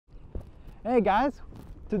Hey guys,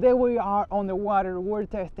 today we are on the water. We're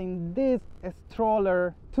testing this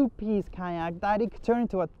stroller two-piece kayak that it could turn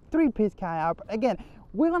into a three-piece kayak. Again,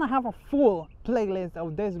 we're gonna have a full playlist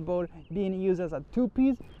of this boat being used as a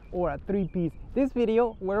two-piece or a three-piece. This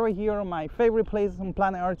video, we're here on my favorite places on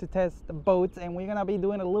planet Earth to test the boats, and we're gonna be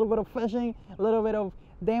doing a little bit of fishing, a little bit of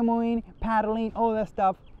demoing, paddling, all that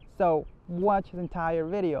stuff. So watch the entire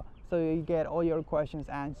video so you get all your questions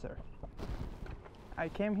answered. I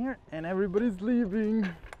came here and everybody's leaving.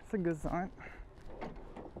 It's a good sign.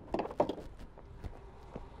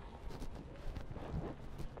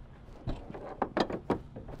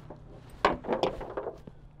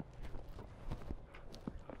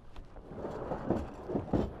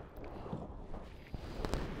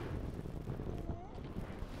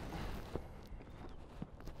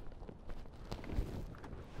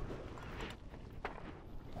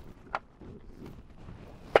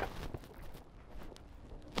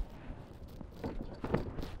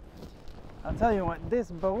 I'll tell you what,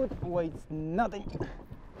 this boat weighs nothing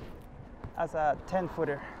as a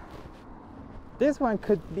 10-footer. This one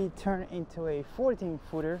could be turned into a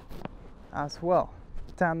 14-footer as well.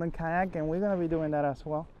 Tandem kayak, and we're gonna be doing that as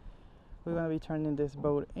well. We're gonna be turning this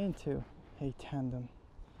boat into a tandem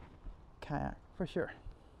kayak for sure.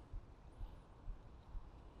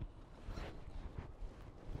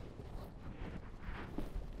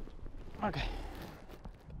 Okay.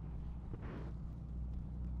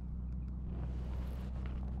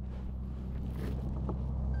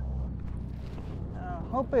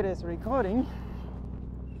 Hope it is recording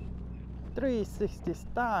 360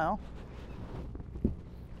 style.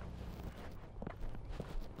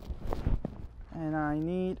 And I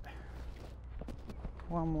need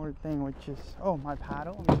one more thing, which is my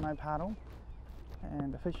paddle. I need my paddle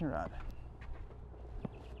and the fishing rod.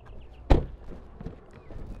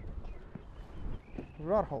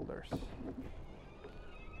 Rod holders.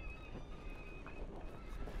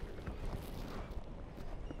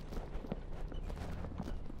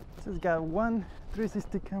 This has got one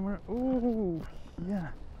 360 camera. Oh, yeah.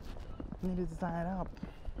 Need to side up.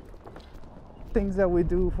 Things that we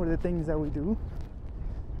do for the things that we do.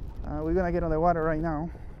 We're gonna get on the water right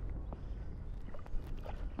now.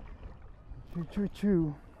 Choo choo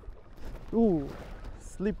choo. Ooh,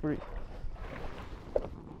 slippery.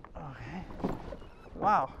 Okay.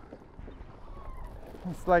 Wow.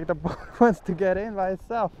 It's like the boat wants to get in by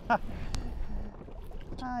itself.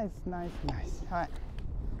 Nice, nice, nice. All right.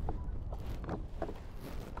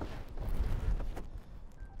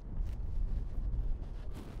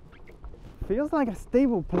 Feels like a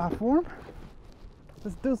stable platform.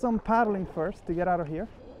 Let's do some paddling first to get out of here.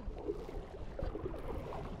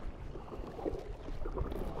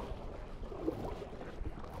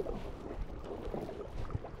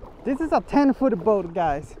 This is a 10-foot boat,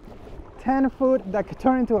 guys. 10-foot that could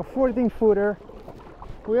turn into a 14-footer.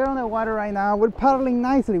 We're on the water right now. We're paddling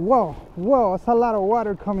nicely. Whoa, whoa, it's a lot of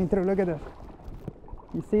water coming through. Look at this.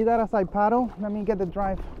 You see that as I paddle? Let me get the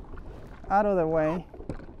drive out of the way.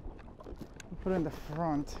 Put it in the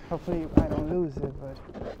front. Hopefully I don't lose it, but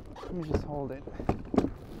let me just hold it.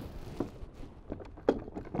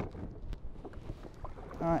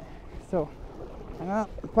 Alright, so I'm gonna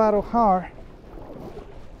paddle hard.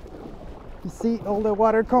 You see all the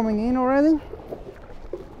water coming in already?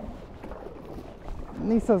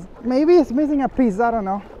 Maybe it's missing a piece, I don't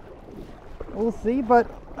know. We'll see, but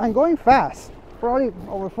I'm going fast. Probably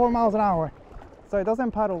over 4 miles an hour. So it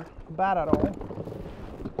doesn't paddle bad at all.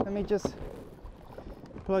 Let me just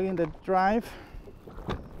plug in the drive,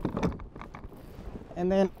 and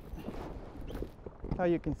then how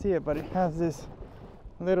you can see it, but it has this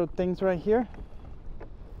little things right here.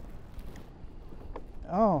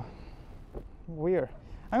 Oh, weird.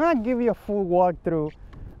 I'm gonna give you a full walkthrough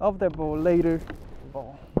of the boat later.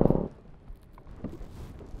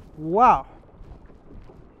 Wow,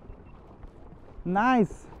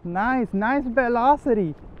 nice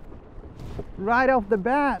velocity right off the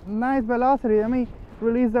bat. Nice velocity. Let me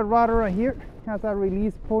release the rudder right here. Has a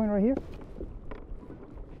release point right here.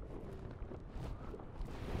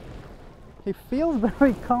 It feels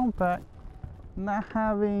very compact, not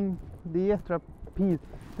having the extra piece.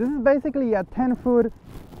 This is basically a 10-foot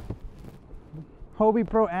Hobie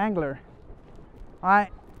Pro angler. Alright,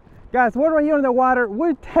 guys, we're right here in the water.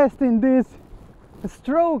 We're testing this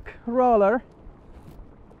stroke roller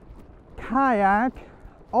kayak.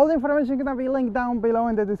 All the information is gonna be linked down below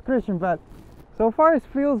in the description, but so far it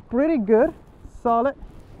feels pretty good, solid.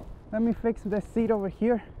 Let me fix the seat over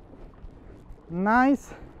here.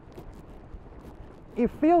 Nice. It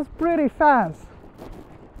feels pretty fast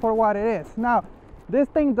for what it is. Now, this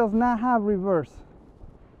thing does not have reverse.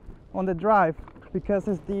 on the drive because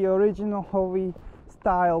it's the original Hobie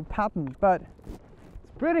style pattern, but it's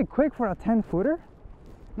pretty quick for a 10-footer.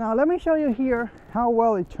 Now let me show you here how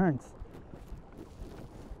well it turns.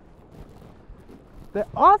 The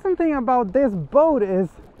awesome thing about this boat is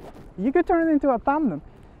you could turn it into a tandem,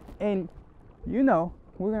 and you know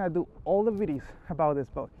we're gonna do all the videos about this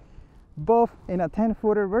boat, both in a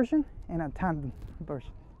 10-footer version and a tandem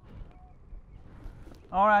version.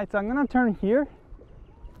 All right, so I'm gonna turn here.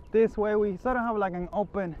 This way we sort of have like an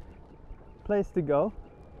open place to go.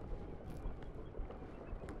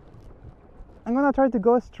 I'm gonna try to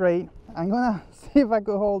go straight. I'm gonna see if I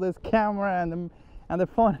could hold this camera and the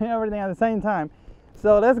phone and everything at the same time.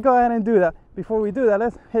 So let's go ahead and do that. Before we do that,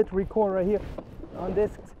 let's hit record right here on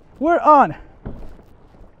this. We're on.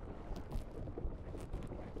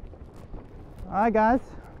 All right, guys,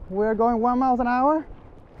 we're going 1 mile an hour,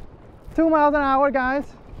 2 miles an hour, guys.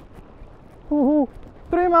 Woohoo!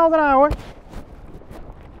 3 miles an hour,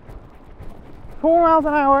 4 miles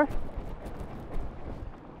an hour.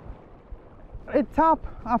 It topped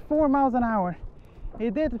at 4 miles an hour.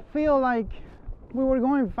 It did feel like we were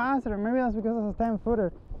going faster. Maybe that's because it's a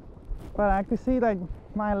 10-footer, but I could see like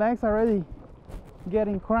my legs already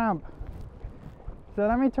getting cramped. So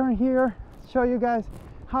let me turn here, show you guys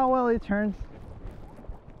how well it turns.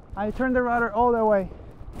 I turned the rudder all the way.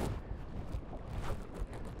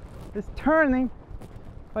 It's turning,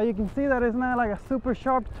 but you can see that it's not like a super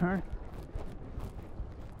sharp turn.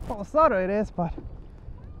 Well, sort of it is, but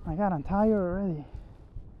I got I'm tired already.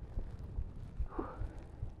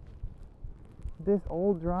 This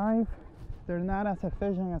old drive, they're not as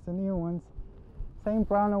efficient as the new ones. Same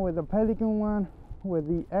problem with the Pelican one, with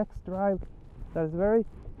the X drive, that's very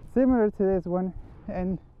similar to this one,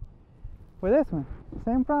 and with this one,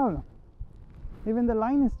 same problem. Even the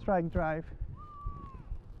Lightning Strike drive,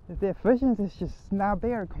 the efficiency is just not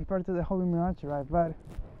there compared to the Hobie Mirage drive. But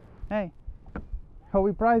hey,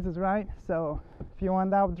 Hobie prices, right? So if you want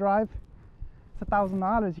that drive, it's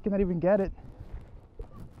 $1,000. You cannot even get it.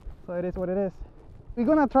 So it is what it is. We're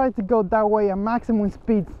gonna try to go that way at maximum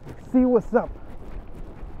speed. See what's up.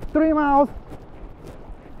 3 miles,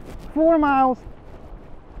 4 miles,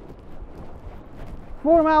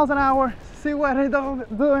 4 miles an hour. See what it's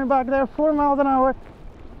doing back there. 4 miles an hour.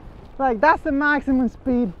 Like, that's the maximum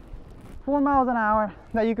speed, 4 miles an hour,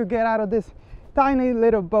 that you could get out of this tiny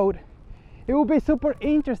little boat. It will be super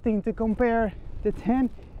interesting to compare the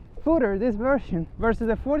 10-footer, this version, versus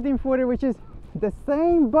the 14-footer, which is the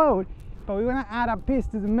same boat, but we're gonna add a piece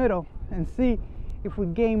to the middle and see if we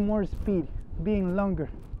gain more speed being longer.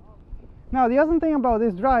 Now, the awesome thing about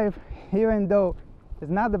this drive, even though it's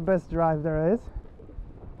not the best drive there is,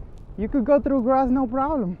 you could go through grass no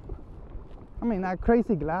problem. I mean, not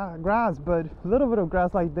crazy grass, but a little bit of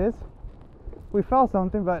grass like this. We felt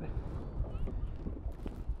something, but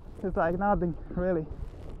it's like nothing really.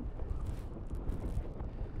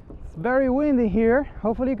 It's very windy here.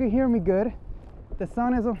 Hopefully you can hear me good. The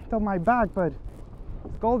sun is on my back, but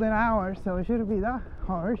it's golden hour, so it shouldn't be that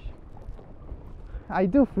harsh. I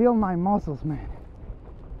do feel my muscles, man.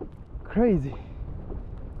 Crazy.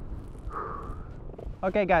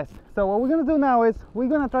 Okay, guys, so what we're gonna do now is we're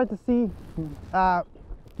gonna try to see not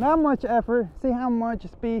much effort, see how much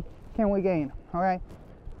speed can we gain. All right,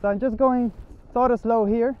 so I'm just going sort of slow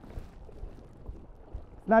here.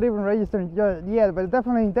 It's not even registering yet, but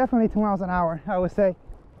definitely 2 miles an hour, I would say.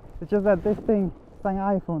 It's just that this thing is an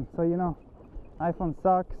iPhone, so you know, iPhone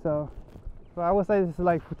sucks. So I would say this is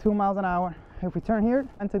like 2 miles an hour. If we turn here,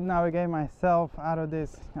 and to navigate myself out of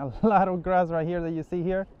this a lot of grass right here that you see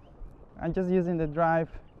here, I'm just using the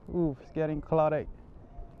drive. Ooh, it's getting cloudy.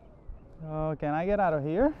 Oh, can I get out of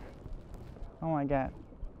here? Oh my god.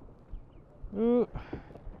 Ooh,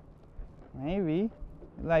 maybe.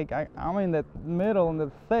 Like I'm in the middle, in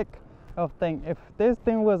the thick of thing. If this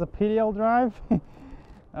thing was a PDL drive,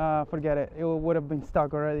 forget it. It would have been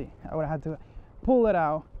stuck already. I would have had to pull it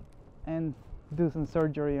out and do some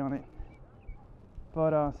surgery on it.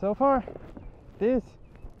 But so far, this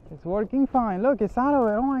is working fine. Look, it's out of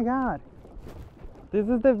it. Oh my god. This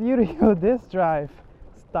is the beauty of this drive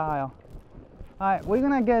style. Alright, we're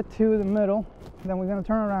gonna get to the middle, then we're gonna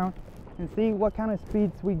turn around and see what kind of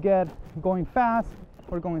speeds we get going fast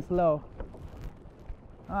or going slow.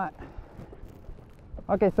 Alright.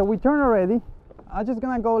 Okay, so we turn already. I'm just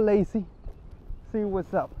gonna go lazy, see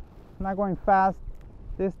what's up. I'm not going fast.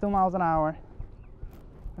 This 2 miles an hour.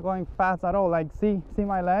 Not going fast at all. Like, see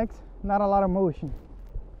my legs? Not a lot of motion.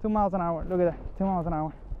 2 miles an hour. Look at that. 2 miles an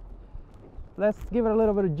hour. Let's give it a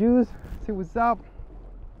little bit of juice, see what's up.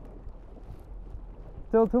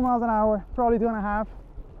 Still 2 miles an hour, probably 2.5,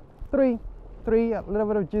 3, 3, a little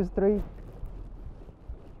bit of juice 3.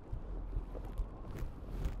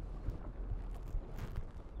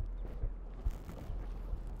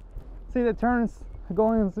 See the turns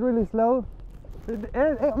going really slow.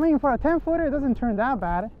 I mean, for a 10-footer, it doesn't turn that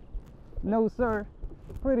bad. No sir,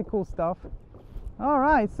 pretty cool stuff. All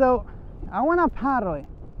right, so I want to paddle it.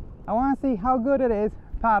 I want to see how good it is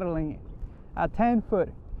paddling it at 10-foot.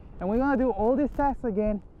 And we're gonna do all these tests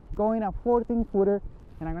again, going a 14-footer,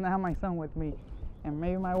 and I'm gonna have my son with me, and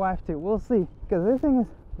maybe my wife too. We'll see, because this thing is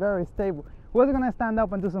very stable. We're gonna stand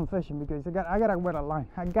up and do some fishing because I gotta wet a line.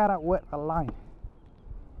 I gotta wet a line.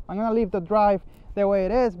 I'm gonna leave the drive the way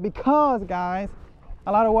it is because, guys,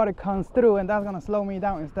 a lot of water comes through, and that's gonna slow me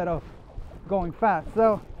down instead of going fast.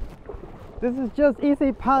 So this is just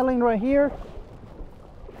easy paddling right here.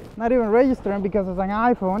 Not even registering because it's an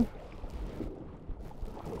iPhone.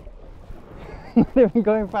 Not even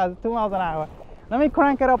going fast, 2 miles an hour. Let me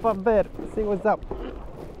crank it up a bit, see what's up.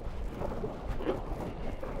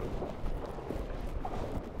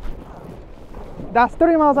 That's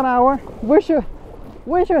 3 miles an hour. We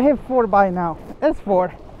should hit 4 by now. It's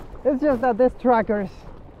 4. It's just that this tracker is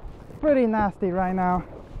pretty nasty right now.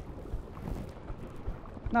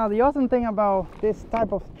 Now the awesome thing about this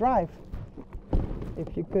type of drive,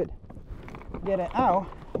 if you could get it out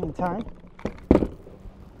in time,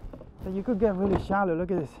 that you could get really shallow. Look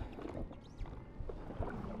at this.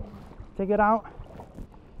 Take it out,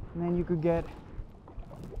 and then you could get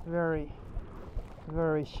very,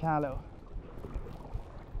 very shallow.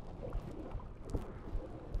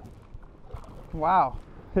 Wow,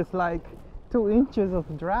 it's like 2 inches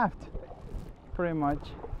of draft, pretty much.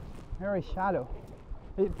 Very shallow.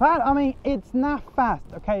 I mean, it's not fast,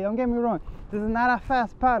 okay? Don't get me wrong. This is not a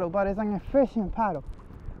fast paddle, but it's an efficient paddle.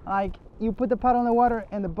 Like, you put the paddle in the water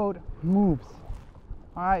and the boat moves.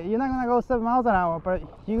 All right, you're not gonna go 7 miles an hour, but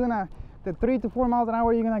the 3 to 4 miles an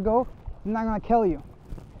hour you're gonna go, it's not gonna kill you.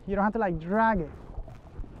 You don't have to like drag it.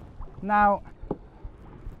 Now,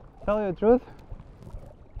 tell you the truth,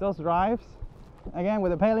 those drives, again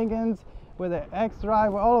with the Pelicans, with the X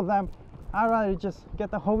drive, with all of them, I'd rather just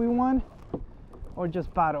get the Hobie one or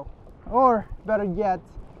just paddle. Or better yet,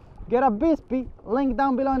 get a Bixpy, link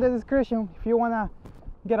down below in the description if you wanna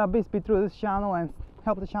get a Bixpy through this channel and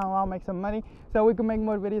help the channel out, make some money, so we can make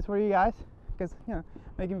more videos for you guys. Because, you know,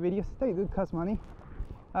 making videos, they do cost money.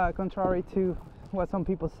 Contrary to what some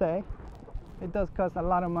people say, it does cost a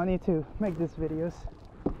lot of money to make these videos,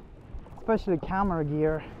 especially camera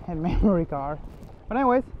gear and memory card. But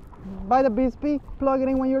anyways, buy the Bixpy, plug it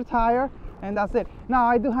in when you're tired, and that's it. Now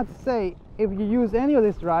I do have to say, if you use any of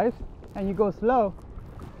these drives and you go slow,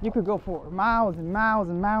 you could go for miles and miles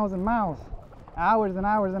and miles and miles, hours and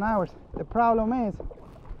hours and hours. The problem is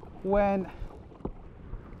when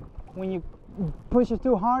you push it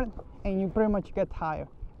too hard and you pretty much get tired.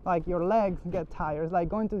 Like your legs get tired. It's like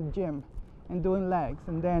going to the gym and doing legs,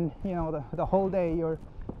 and then, you know, the whole day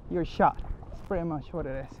you're shot. It's pretty much what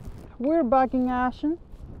it is. We're back in action.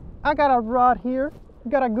 I got a rod here.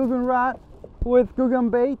 Got a Guggen rod with Guggen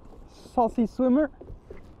bait, saucy swimmer,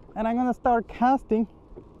 and I'm gonna start casting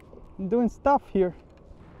and doing stuff here.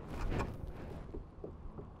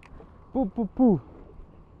 Poo poo poo.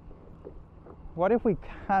 What if we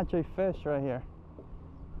catch a fish right here?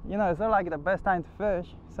 You know, it's not like the best time to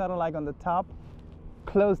fish. It's sort of like on the top,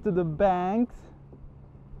 close to the banks.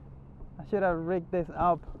 I should have rigged this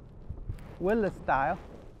up Willis style.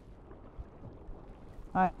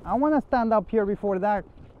 I want to stand up here before that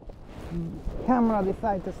camera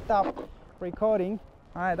decides to stop recording.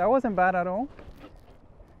 All right, that wasn't bad at all.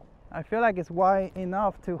 I feel like it's wide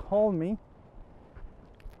enough to hold me.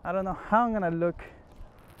 I don't know how I'm gonna look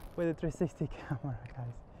with a 360 camera, guys.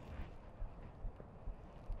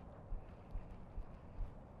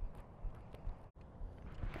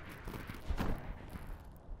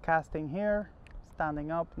 Casting here,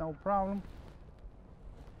 standing up, no problem.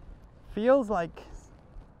 Feels like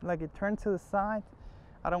it turns to the side.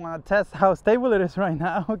 I don't want to test how stable it is right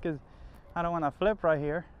now because I don't want to flip right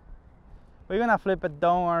here. We're gonna flip it,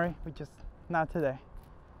 don't worry, we just not today.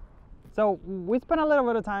 So we spent a little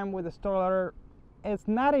bit of time with the stroller. It's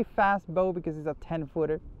not a fast boat because it's a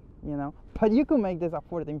 10-footer, you know, but you can make this a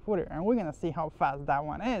 14-footer, and we're gonna see how fast that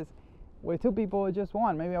one is. With 2 people or just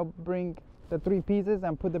 1. Maybe I'll bring the 3 pieces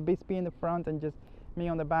and put the Bixpy in the front and just me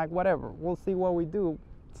on the back, whatever. We'll see what we do.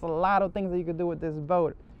 It's a lot of things that you could do with this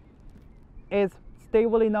boat. It's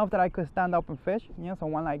stable enough that I could stand up and fish, you know,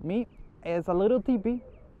 someone like me. It's a little teepee,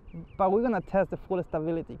 but we're gonna test the full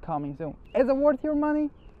stability coming soon. Is it worth your money?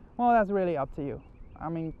 Well, that's really up to you. I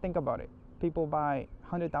mean, think about it. People buy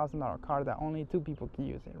 $100,000 car that only 2 people can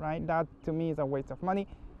use it, right? That to me is a waste of money.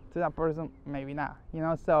 to that person, maybe not, you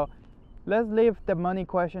know. So let's leave the money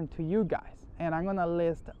question to you guys, and I'm gonna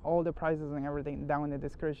list all the prices and everything down in the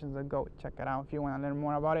description, so go check it out if you want to learn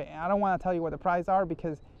more about it. And I don't want to tell you what the prices are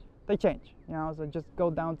because they change, you know, so just go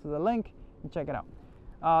down to the link and check it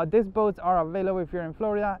out. These boats are available if you're in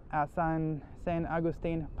Florida at San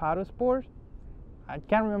Agustin Paddle Sport. I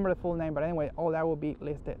can't remember the full name, but anyway, all that will be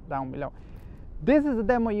listed down below. This is a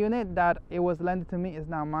demo unit that it was lended to me. It's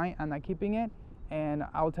not mine. I'm not keeping it, and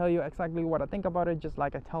I'll tell you exactly what I think about it, just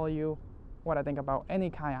like I tell you what I think about any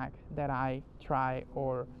kayak that I try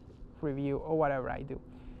or review or whatever I do.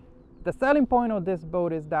 The selling point of this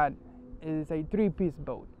boat is that it is a 3-piece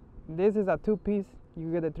boat. This is a 2-piece.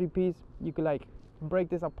 You get a 3-piece. You could like break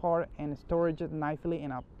this apart and storage it nicely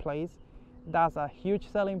in a place. That's a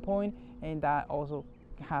huge selling point, and that also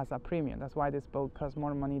has a premium. That's why this boat costs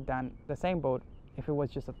more money than the same boat if it was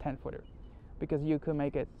just a 10-footer, because you could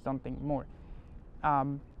make it something more.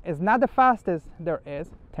 It's not the fastest there is,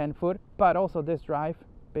 10-foot, but also this drive,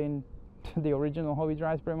 being the original Hobie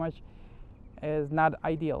drives pretty much, is not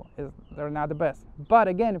ideal. They're not the best. But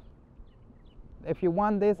again, if you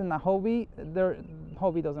want this in a Hobie,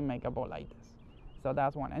 Hobie doesn't make a boat like this. So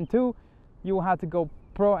that's one. And two, you will have to go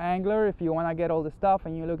pro angler if you want to get all the stuff,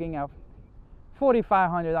 and you're looking at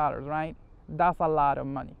 $4,500, right? That's a lot of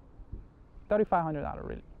money. $3,500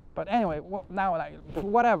 really. But anyway, now like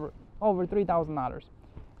whatever, over $3,000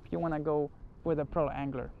 if you want to go with a pro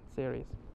angler series.